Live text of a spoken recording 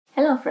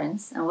Hello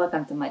friends and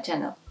welcome to my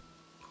channel.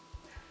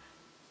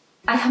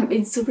 I have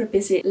been super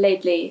busy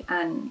lately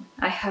and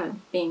I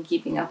haven't been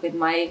keeping up with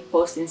my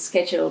posting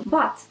schedule,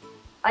 but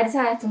I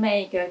decided to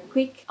make a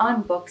quick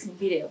unboxing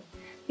video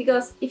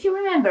because if you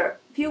remember,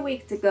 a few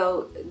weeks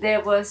ago there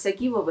was a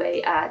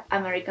giveaway at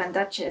American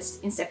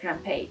Duchess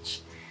Instagram page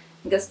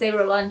because they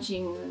were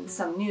launching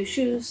some new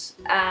shoes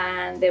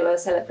and they were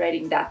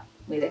celebrating that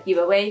with a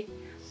giveaway,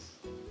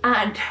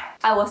 and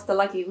I was the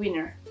lucky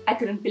winner. I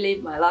couldn't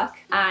believe my luck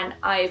and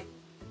I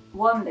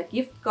won the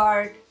gift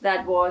card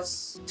that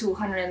was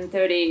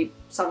 230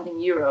 something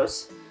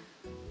euros,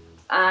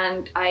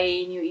 and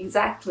I knew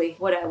exactly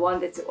what I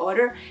wanted to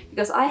order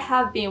because I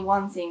have been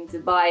wanting to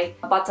buy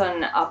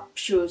button-up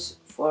shoes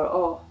for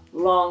a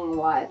long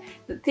while.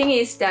 The thing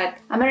is that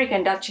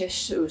American Duchess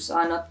shoes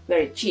are not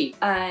very cheap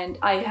and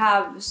I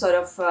have sort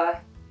of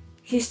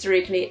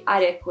historically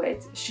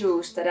adequate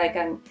shoes that I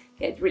can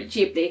get really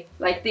cheaply,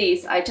 like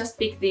these. I just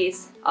picked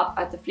these up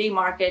at the flea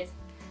market.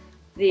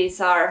 These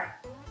are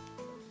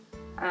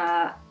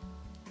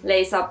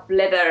lace-up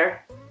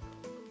leather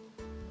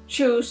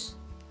shoes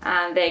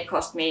and they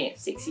cost me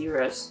 6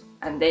 euros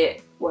and they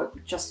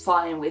work just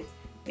fine with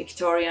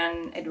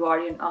Victorian,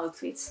 Edwardian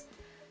outfits.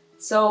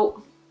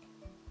 So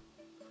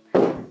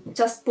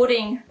just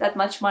putting that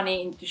much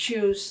money into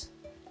shoes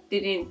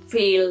didn't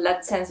feel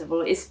that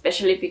sensible,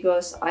 especially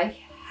because I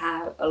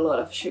have a lot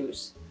of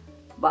shoes.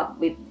 But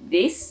with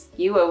this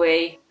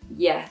giveaway,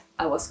 yeah,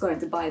 I was going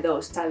to buy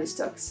those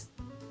Tallystocks.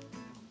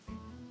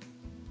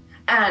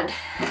 And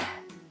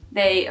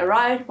they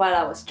arrived while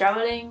I was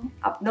traveling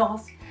up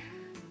north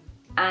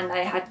and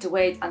I had to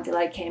wait until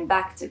I came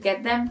back to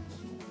get them.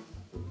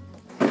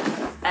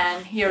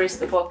 And here is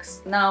the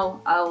box.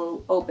 Now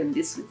I'll open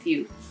this with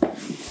you.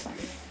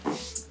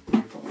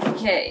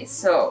 Okay,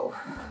 so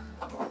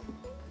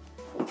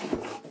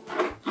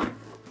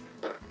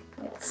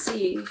let's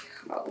see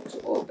how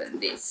to open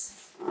this.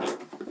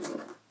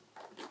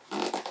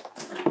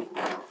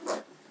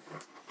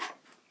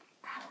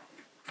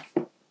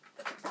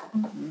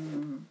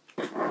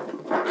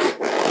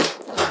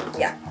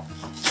 Yeah.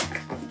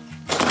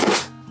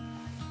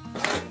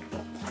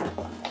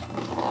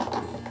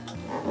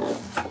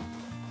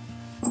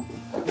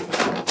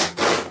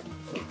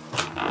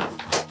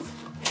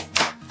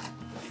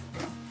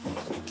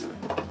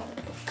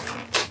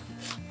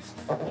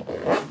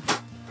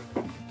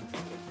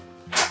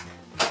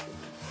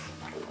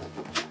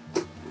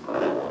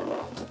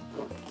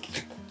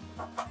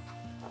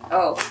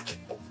 Oh,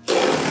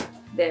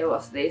 there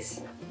was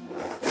this.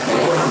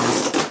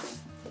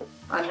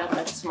 I'm not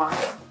that smart.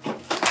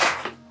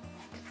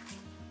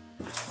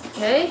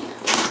 Okay,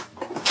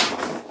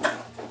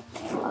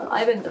 I'll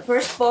open the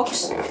first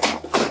box.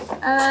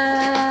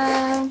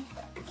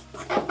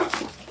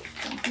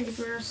 Some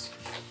papers.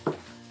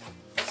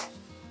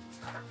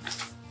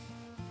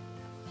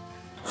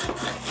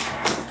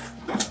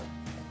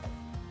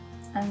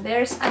 And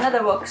there's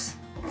another box.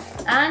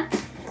 And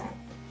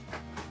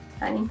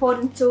an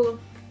important tool,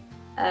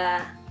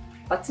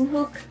 button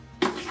hook,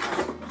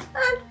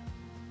 and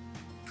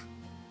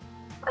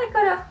I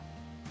got a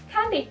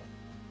candy.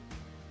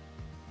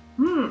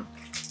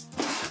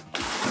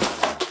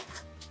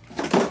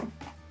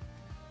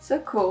 So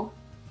cool.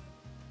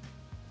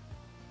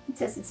 It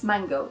says it's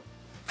mango.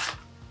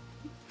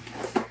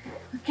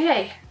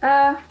 Okay,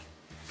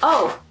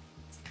 oh,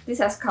 this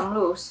has come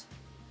loose.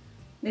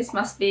 This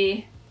must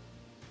be,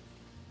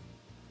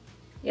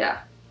 yeah,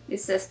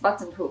 this says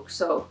button hook,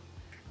 so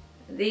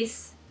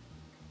this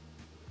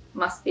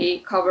must be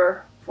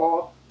cover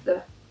for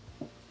the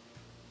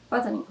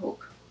buttoning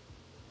hook.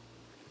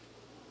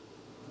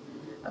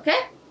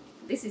 Okay,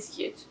 this is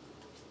cute.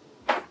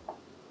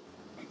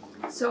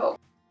 So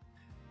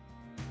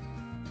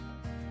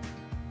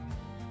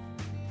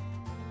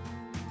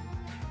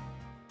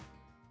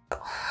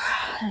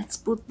let's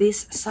put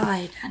this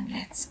aside and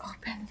let's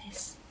open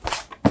this.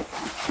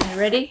 Are you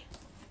ready?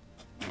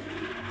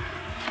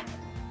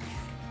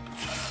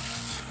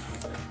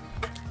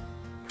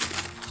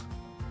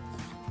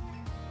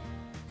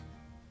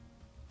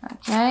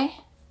 Okay,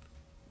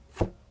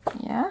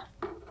 yeah.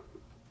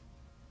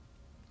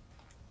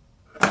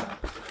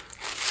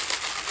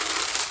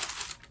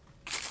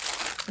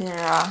 There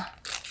are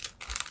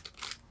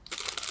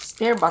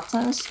spare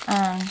buttons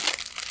and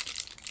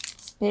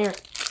spare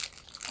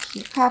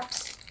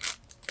keycaps.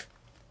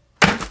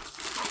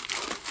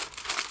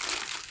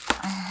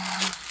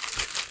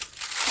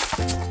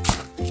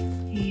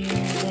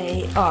 Here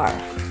they are.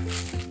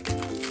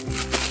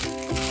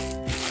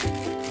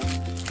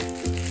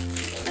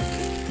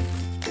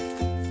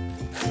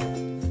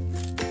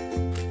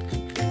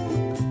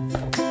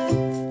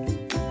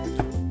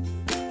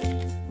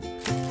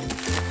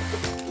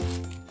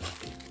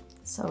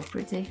 So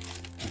pretty.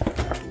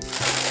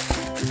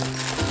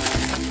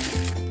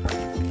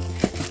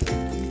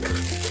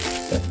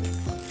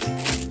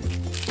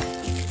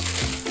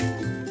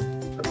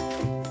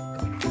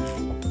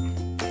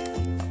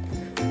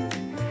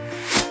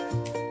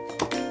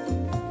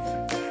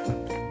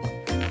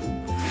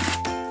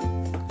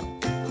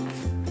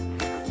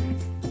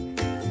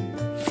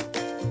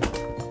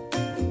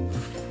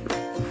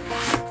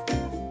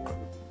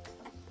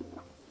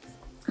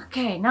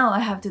 Okay, now I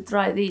have to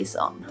try these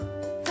on.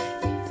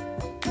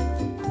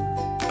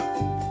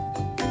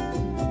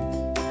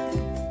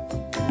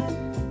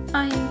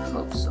 I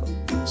hope so.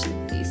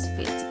 Should these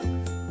fit?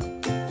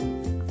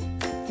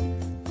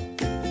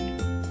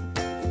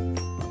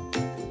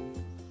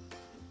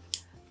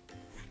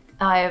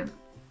 I've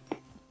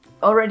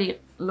already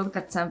looked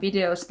at some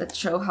videos that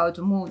show how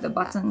to move the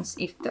buttons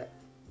if the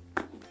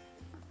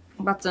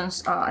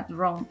buttons are at the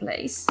wrong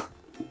place.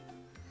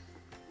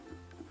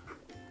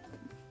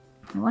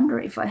 I wonder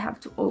if I have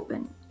to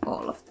open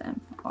all of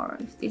them or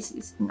if this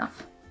is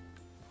enough.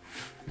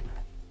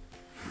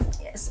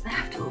 Yes, I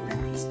have to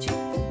open these two.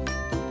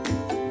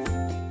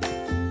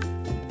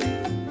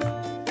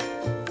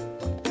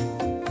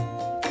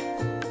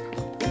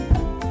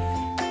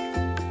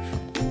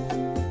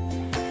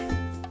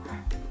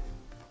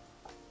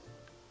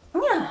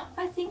 Yeah,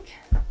 I think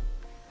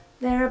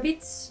they're a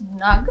bit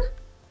snug,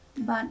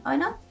 but I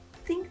don't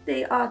think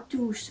they are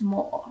too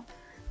small.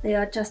 They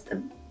are just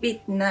a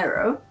bit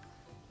narrow,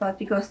 but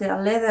because they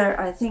are leather,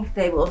 I think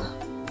they will.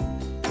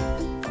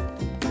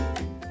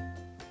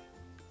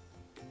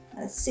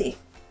 Let's see.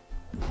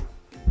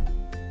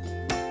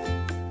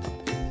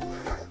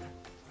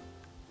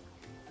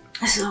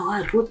 So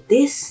I'll put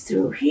this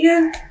through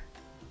here.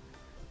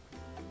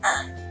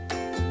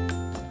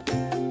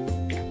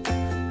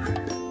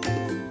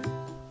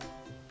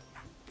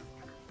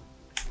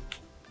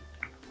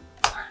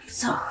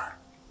 So.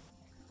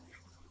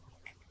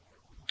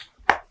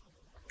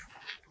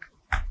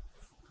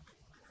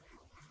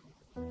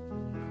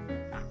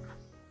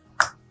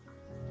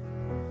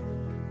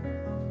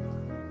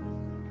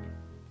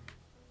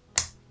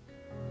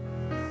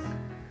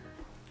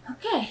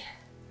 Okay.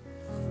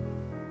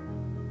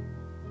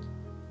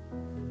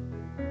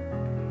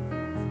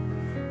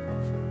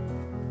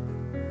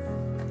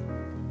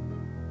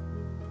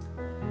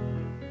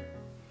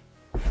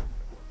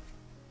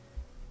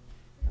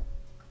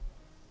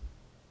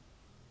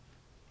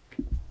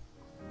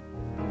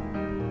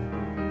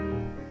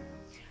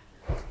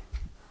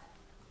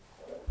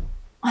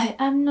 I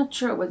am not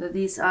sure whether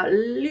these are a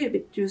little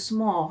bit too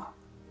small.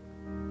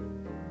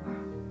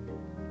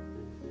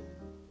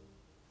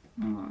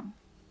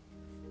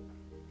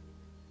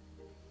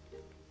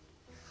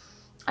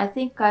 I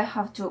think I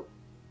have to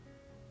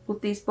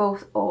put these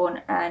both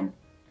on and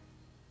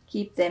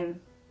keep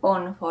them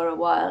on for a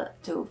while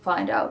to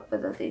find out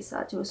whether these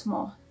are too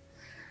small.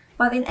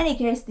 But in any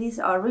case, these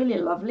are really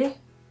lovely.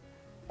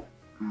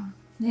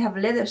 They have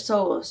leather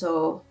sole,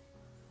 so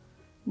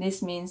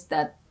this means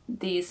that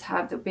these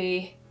have to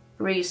be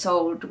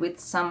resoled with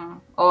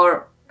some,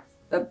 or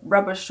a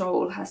rubber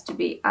sole has to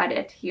be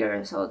added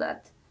here so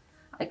that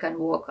I can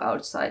walk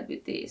outside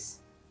with these.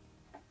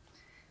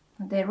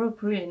 They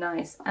look really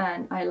nice,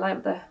 and I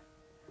love the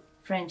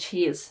French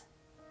heels.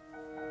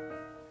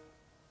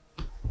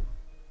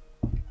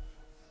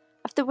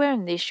 After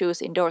wearing these shoes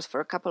indoors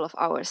for a couple of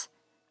hours,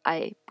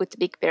 I put a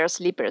big pair of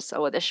slippers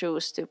over the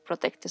shoes to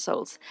protect the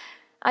soles.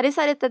 I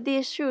decided that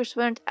these shoes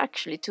weren't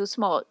actually too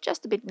small,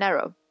 just a bit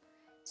narrow.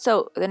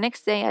 So the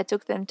next day I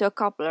took them to a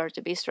cobbler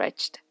to be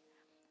stretched.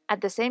 At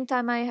the same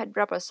time I had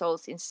rubber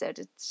soles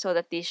inserted so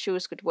that these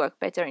shoes could work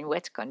better in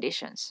wet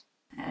conditions.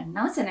 And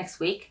now it's the next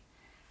week,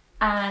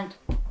 and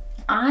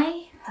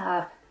I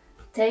have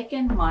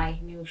taken my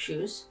new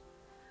shoes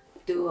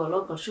to a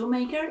local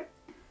shoemaker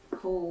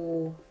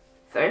who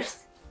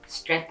first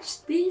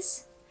stretched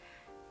these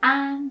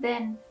and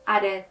then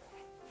added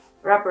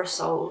rubber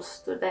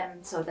soles to them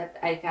so that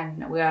I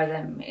can wear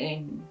them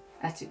in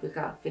a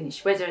typical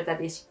Finnish weather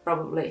that is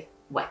probably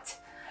wet.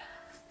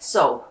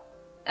 So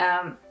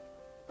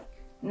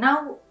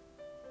now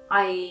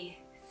I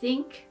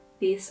think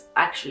these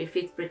actually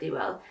fit pretty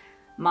well.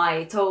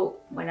 My toe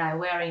when I'm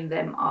wearing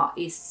them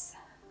is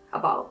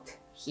about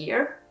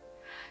here,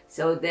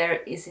 so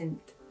there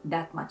isn't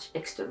that much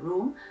extra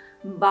room,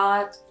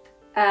 but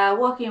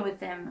walking with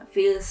them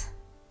feels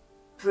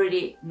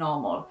pretty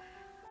normal.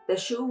 The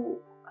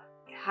shoe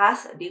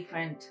has a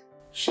different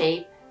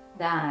shape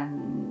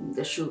than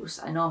the shoes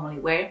I normally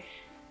wear,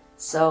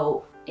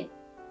 so it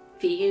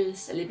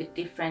feels a little bit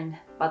different,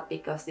 but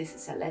because this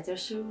is a leather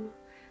shoe,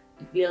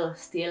 it will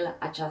still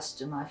adjust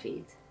to my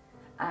feet.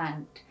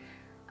 And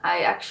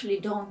I actually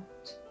don't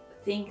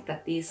think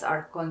that these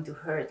are going to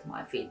hurt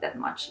my feet that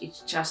much.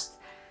 It's just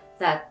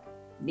that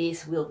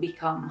these will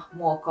become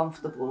more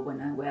comfortable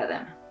when I wear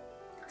them.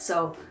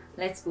 So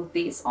let's put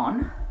these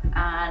on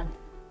and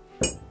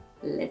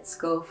let's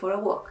go for a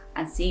walk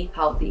and see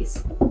how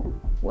these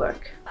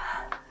work.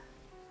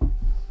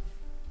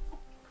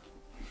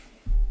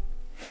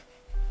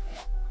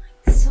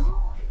 Like so.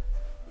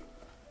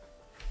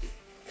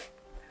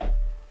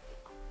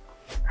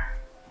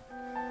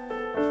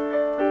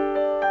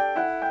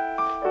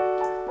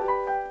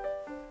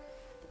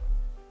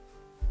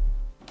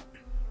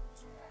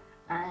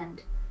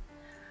 And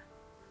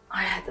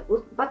I have the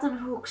button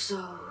hook,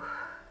 so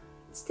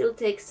it still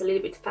takes a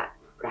little bit of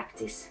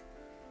practice,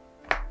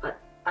 but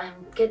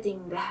I'm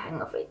getting the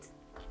hang of it.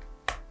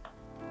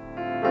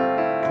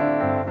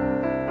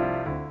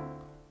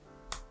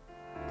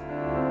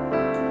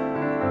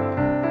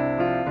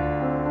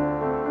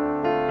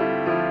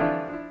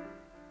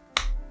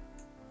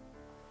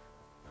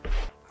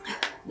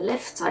 The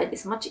left side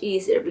is much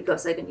easier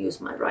because I can use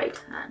my right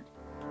hand.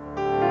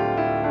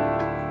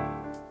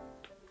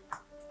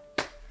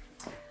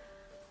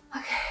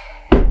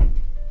 Okay.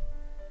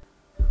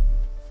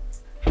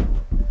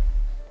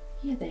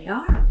 Here they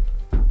are.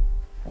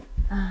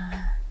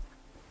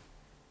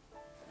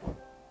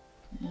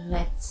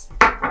 Let's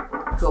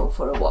go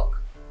for a walk.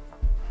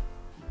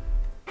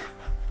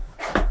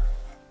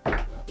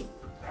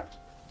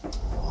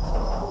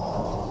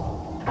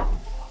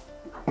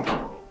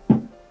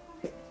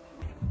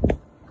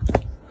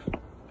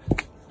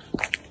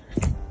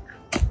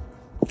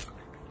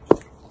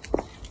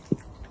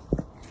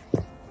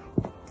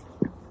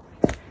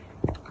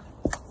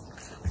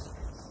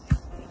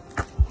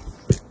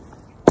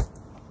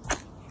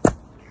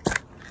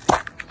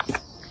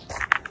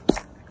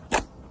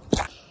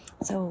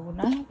 So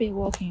now I've been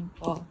walking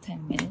for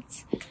 10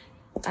 minutes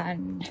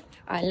and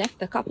I left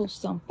the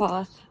cobblestone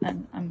path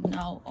and I'm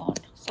now on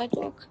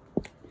sidewalk,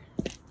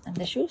 and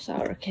the shoes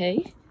are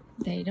okay,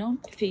 they don't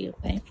feel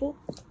painful.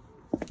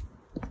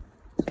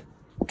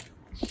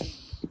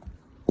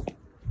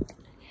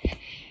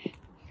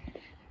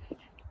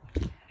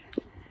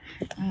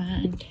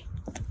 And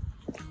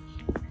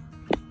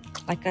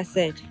like I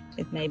said,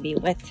 it may be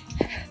wet,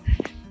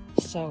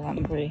 so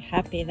I'm really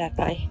happy that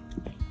I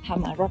have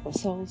my rubber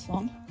soles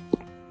on.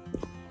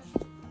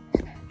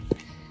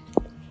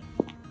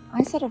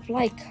 I sort of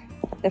like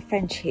the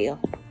French heel.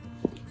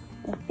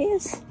 It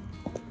feels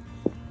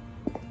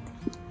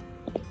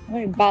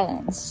very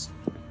balanced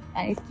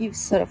and it gives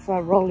sort of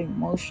a rolling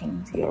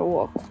motion to your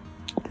walk.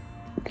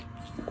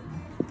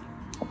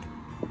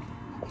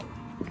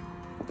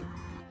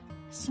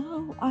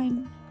 So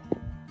I'm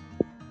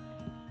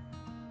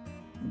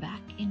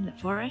back in the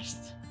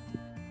forest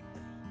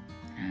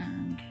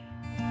and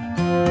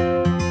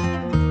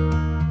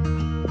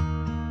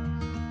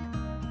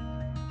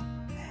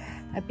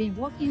I've been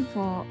walking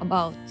for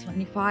about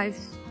 25,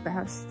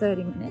 perhaps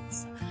 30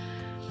 minutes.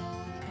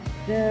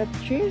 The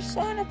trees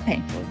are not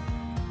painful.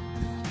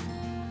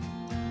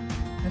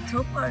 The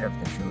toe part of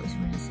the shoe is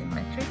really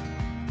symmetric,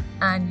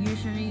 and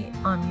usually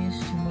I'm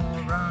used to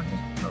more rounded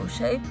toe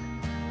shape,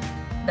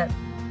 that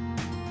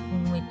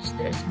in which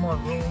there's more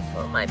room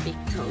for my big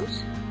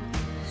toes.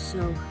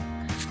 So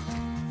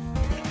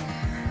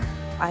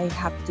I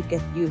have to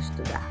get used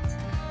to that.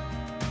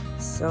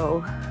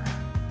 So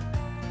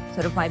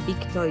sort of my big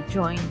toe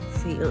joint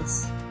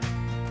feels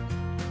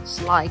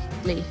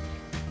slightly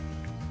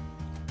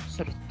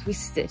sort of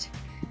twisted,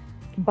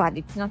 but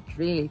it's not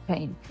really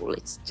painful,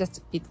 it's just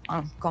a bit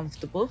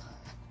uncomfortable,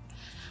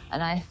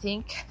 and I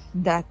think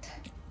that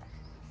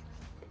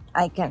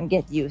I can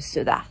get used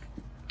to that.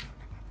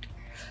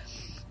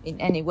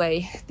 In any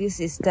way, this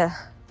is the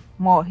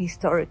more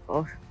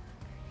historical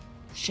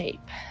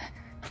shape,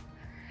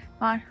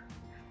 but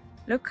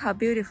look how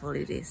beautiful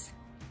it is.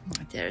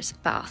 There's a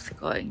path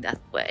going that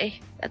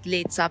way that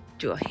leads up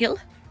to a hill,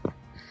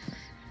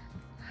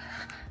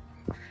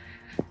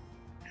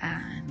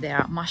 and there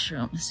are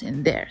mushrooms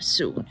in there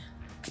soon.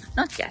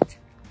 Not yet,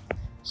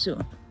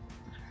 soon.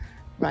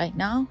 Right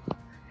now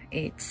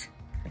it's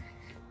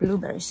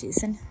blueberry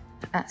season,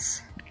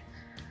 as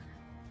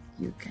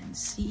you can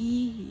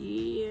see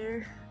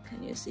here.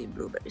 Can you see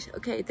blueberries?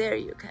 Okay, there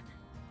you can.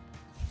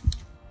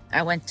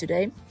 I went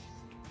today,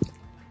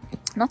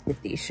 not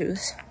with these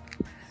shoes,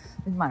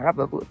 with my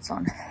rubber boots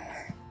on,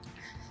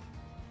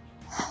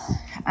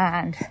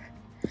 and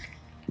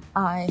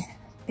I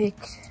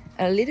picked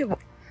a little,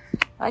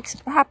 like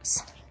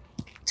perhaps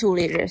 2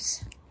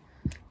 liters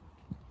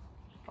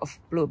of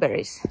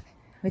blueberries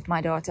with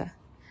my daughter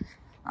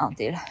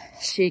until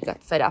she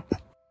got fed up.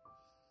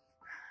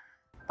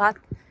 But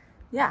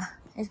yeah,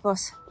 it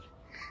was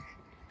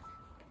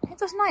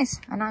nice,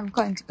 and I'm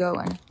going to go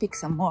and pick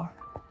some more.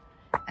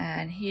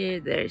 And here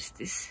there's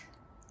this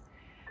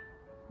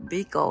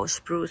big old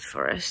spruce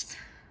forest.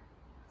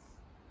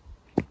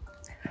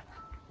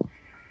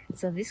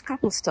 So this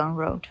cobblestone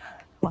road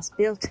was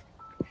built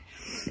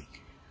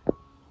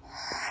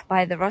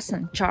by the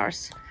Russian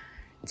Tsars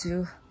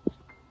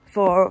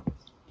for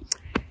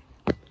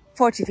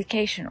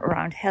fortification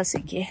around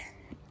Helsinki,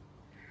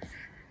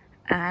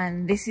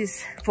 and this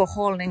is for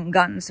hauling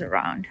guns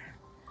around.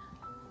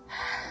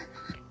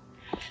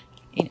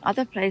 In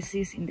other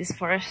places in this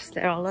forest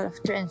there are a lot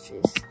of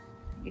trenches.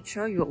 I could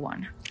show you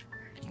one,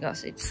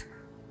 because it's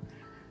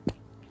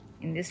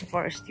in this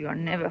forest you are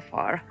never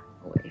far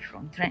away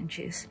from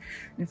trenches.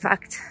 In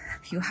fact,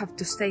 you have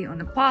to stay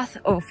on a path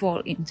or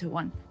fall into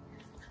one.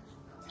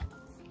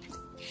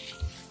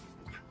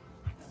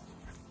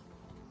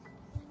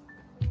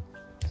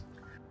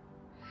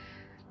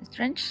 The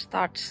trench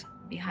starts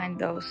behind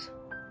those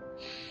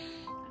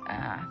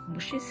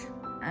bushes,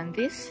 and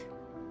this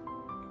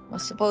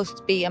was supposed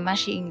to be a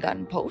machine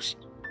gun post.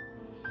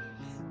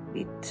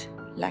 It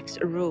lacks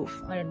a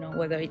roof. I don't know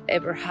whether it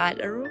ever had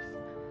a roof.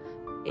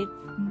 It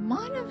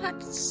might have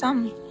had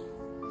something.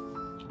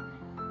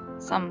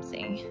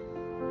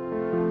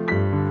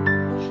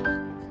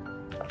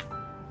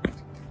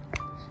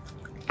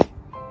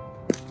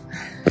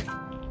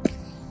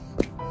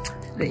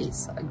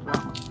 these are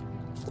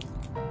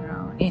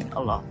grown in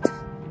a lot.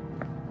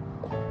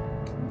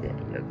 There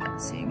you can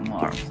see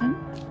more of them.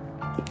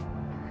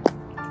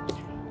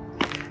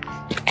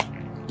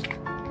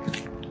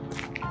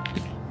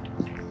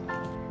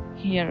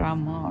 Here are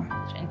more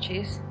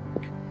trenches.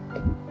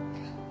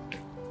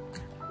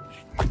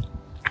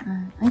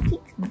 I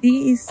think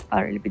these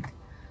are a little bit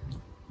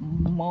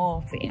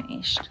more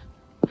finished.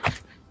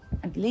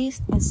 At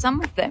least in some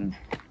of them,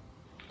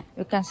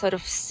 you can sort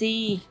of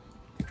see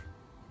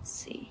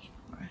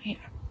over here.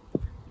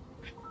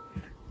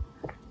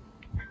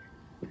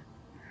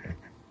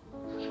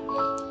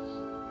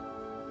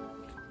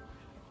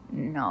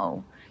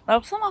 No,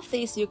 well, some of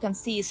these you can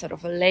see sort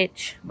of a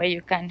ledge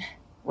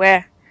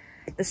where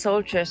the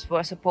soldiers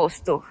were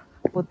supposed to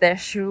put their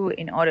shoe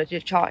in order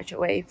to charge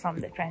away from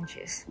the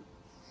trenches.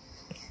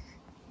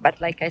 But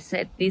like I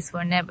said, these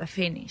were never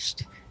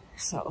finished,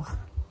 so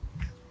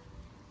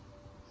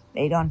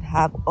they don't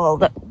have all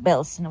the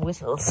bells and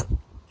whistles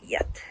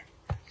yet.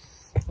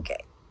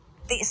 Okay,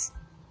 this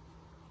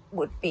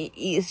would be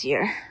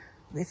easier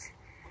with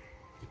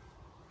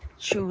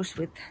shoes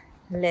with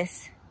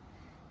less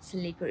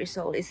slippery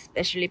sole,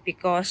 especially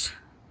because,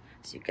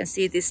 as you can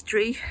see, this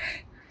tree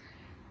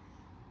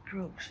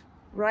grows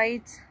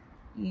right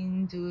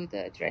into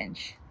the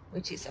trench,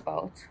 which is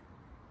about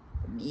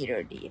a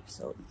meter deep,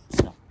 so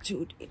it's not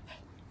too deep.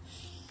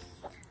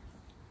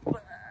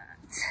 But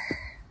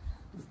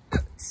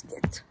let's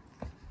get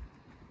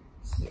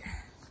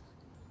here.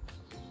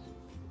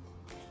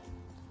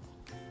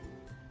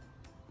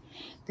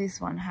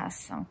 This one has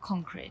some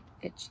concrete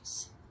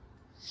edges.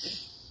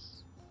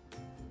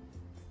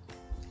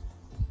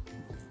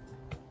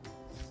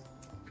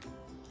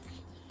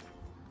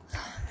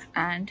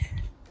 And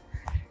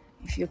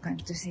if you're going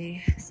to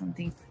see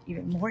something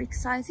even more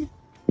exciting,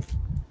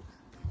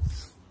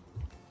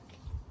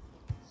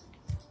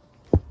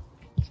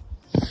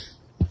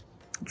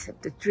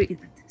 except the tree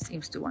that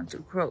seems to want to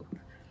grow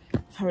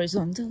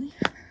horizontally,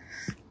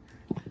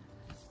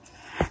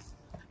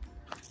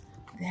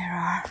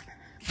 now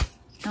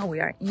we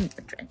are in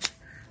the trench.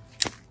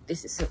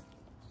 This is a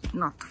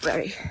not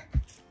very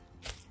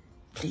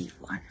deep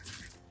one.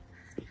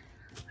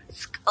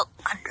 Let's go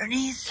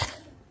underneath.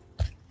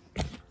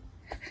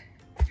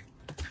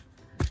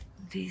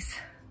 These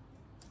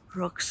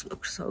rocks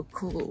look so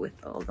cool with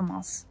all the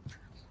moss.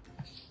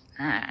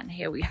 And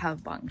here we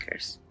have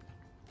bunkers.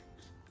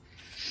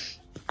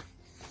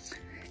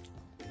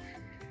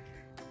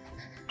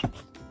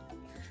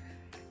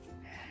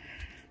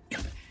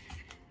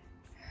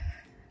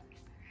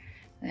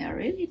 They are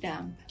really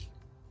damp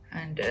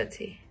and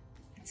dirty.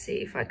 Let's see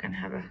if I can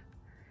have a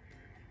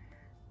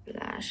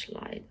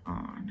flashlight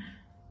on.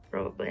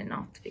 Probably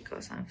not,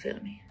 because I'm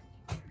filming.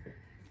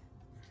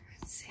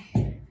 Let's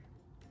see.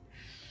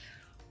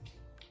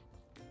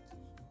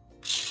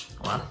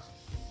 Well,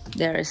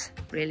 there is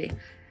really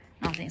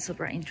nothing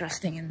super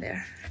interesting in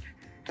there.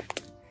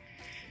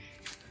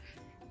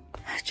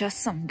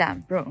 Just some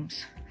damp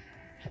rooms.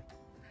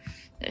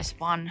 There's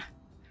one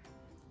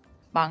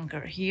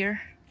bunker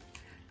here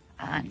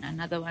and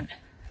another one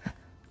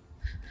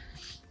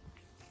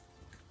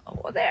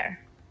over there.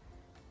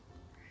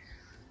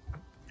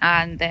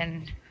 And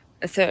then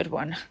a third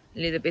one a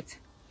little bit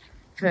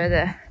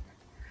further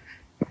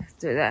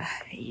to the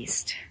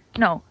east.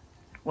 No,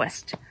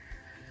 west.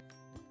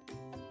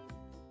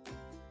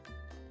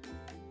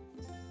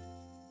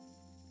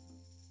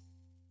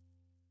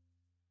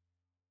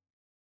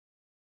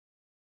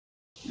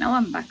 Now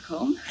I'm back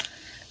home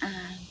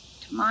and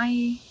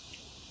my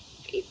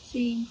feet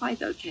seem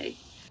quite okay.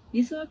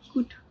 These were a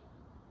good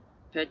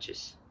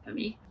purchase for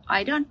me.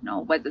 I don't know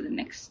whether the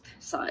next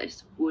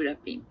size would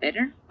have been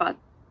better, but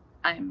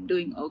I'm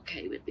doing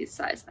okay with this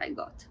size I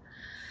got.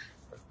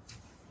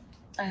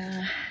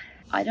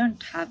 I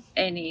don't have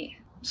any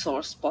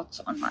sore spots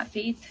on my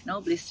feet,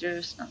 no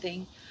blisters,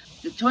 nothing.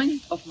 The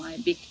joint of my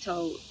big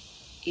toe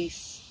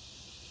is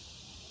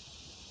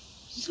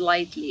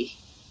slightly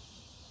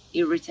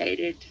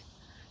irritated,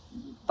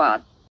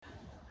 but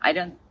I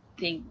don't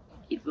think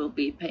it will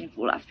be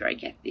painful after I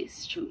get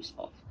these shoes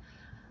off.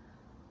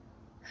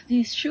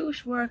 These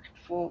shoes worked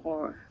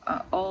for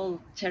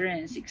all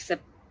terrains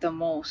except the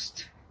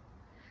most,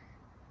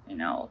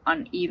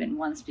 uneven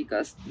ones,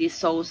 because these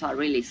soles are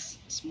really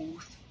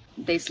smooth.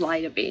 They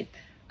slide a bit,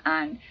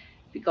 and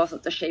because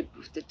of the shape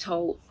of the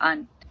toe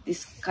and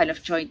this kind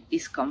of joint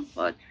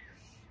discomfort,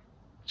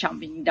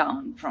 jumping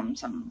down from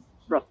some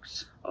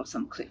rocks or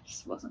some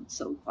cliffs wasn't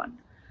so fun.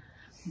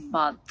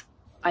 But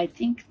I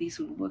think this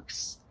will work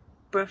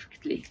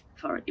perfectly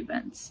for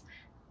events,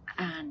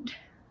 and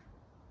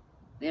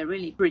they're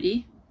really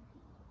pretty,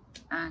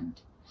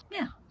 and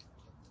yeah,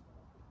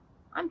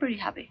 I'm pretty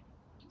happy.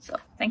 So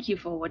thank you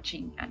for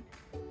watching and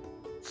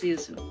see you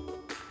soon.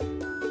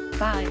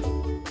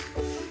 Bye.